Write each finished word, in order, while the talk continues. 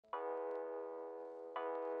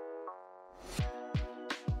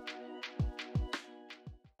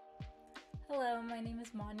Hello, my name is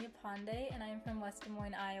Maanya Pandey, and I am from West Des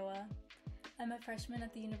Moines, Iowa. I'm a freshman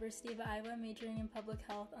at the University of Iowa, majoring in public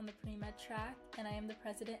health on the pre-med track, and I am the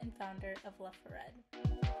president and founder of Love for Ed.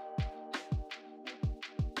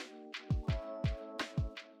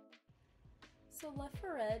 So Love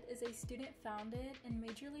for Ed is a student-founded and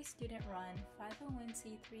majorly student-run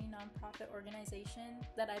 501c3 nonprofit organization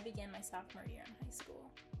that I began my sophomore year in high school.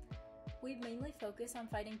 We mainly focus on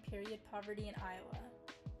fighting period poverty in Iowa.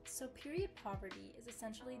 So period poverty is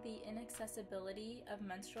essentially the inaccessibility of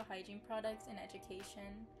menstrual hygiene products in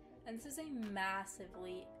education, and this is a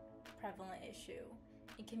massively prevalent issue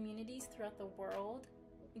in communities throughout the world,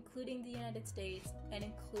 including the United States and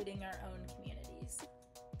including our own communities.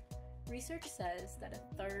 Research says that a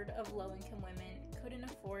third of low-income women couldn't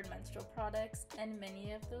afford menstrual products, and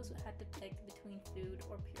many of those had to pick between food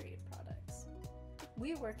or period products.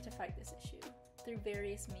 We work to fight this issue through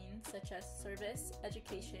various means such as service,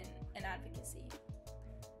 education, and advocacy.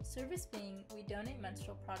 Service being, we donate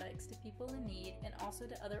menstrual products to people in need and also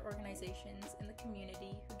to other organizations in the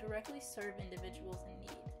community who directly serve individuals in need.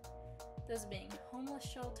 Those being homeless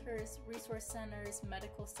shelters, resource centers,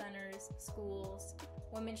 medical centers, schools,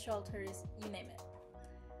 women's shelters, you name it.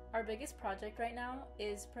 Our biggest project right now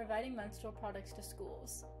is providing menstrual products to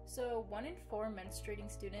schools. So 1 in 4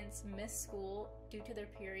 menstruating students miss school due to their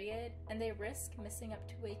period, and they risk missing up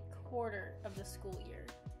to a quarter of the school year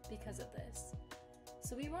because of this.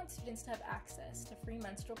 So we want students to have access to free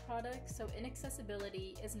menstrual products so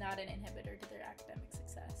inaccessibility is not an inhibitor to their academic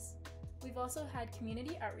success. We've also had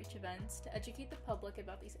community outreach events to educate the public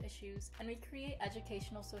about these issues, and we create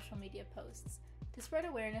educational social media posts to spread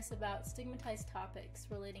awareness about stigmatized topics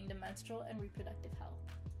relating to menstrual and reproductive health.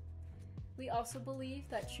 We also believe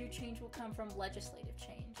that true change will come from legislative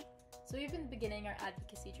change, so we've been beginning our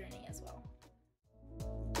advocacy journey as well.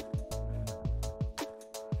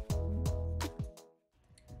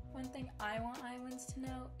 One thing I want Iowans to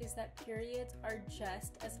know is that periods are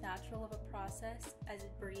just as natural of a process as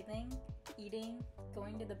breathing, eating,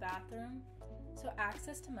 going to the bathroom, so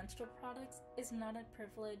access to menstrual products is not a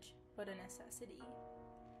privilege but a necessity.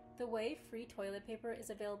 The way free toilet paper is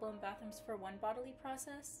available in bathrooms for one bodily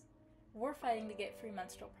process, we're fighting to get free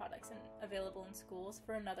menstrual products available in schools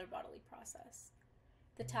for another bodily process.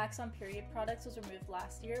 The tax on period products was removed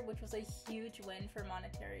last year, which was a huge win for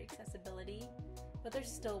monetary accessibility, but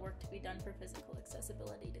there's still work to be done for physical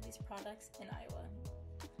accessibility to these products in Iowa.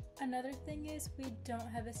 Another thing is we don't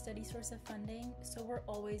have a steady source of funding, so we're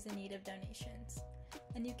always in need of donations.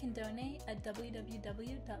 And you can donate at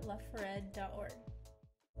www.lovefored.org.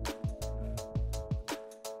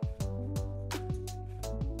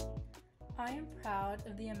 I am proud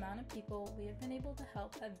of the amount of people we have been able to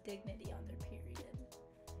help have dignity on their period.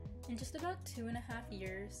 In just about 2.5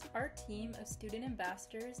 years, our team of student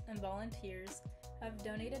ambassadors and volunteers have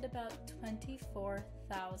donated about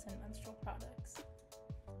 24,000 menstrual products.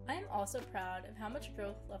 I am also proud of how much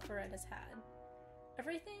growth Love for Ed has had.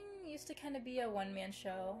 Everything used to kind of be a one-man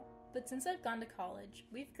show, but since I've gone to college,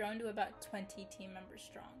 we've grown to about 20 team members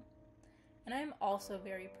strong. And I am also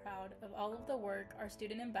very proud of all of the work our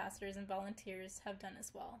student ambassadors and volunteers have done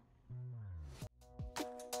as well.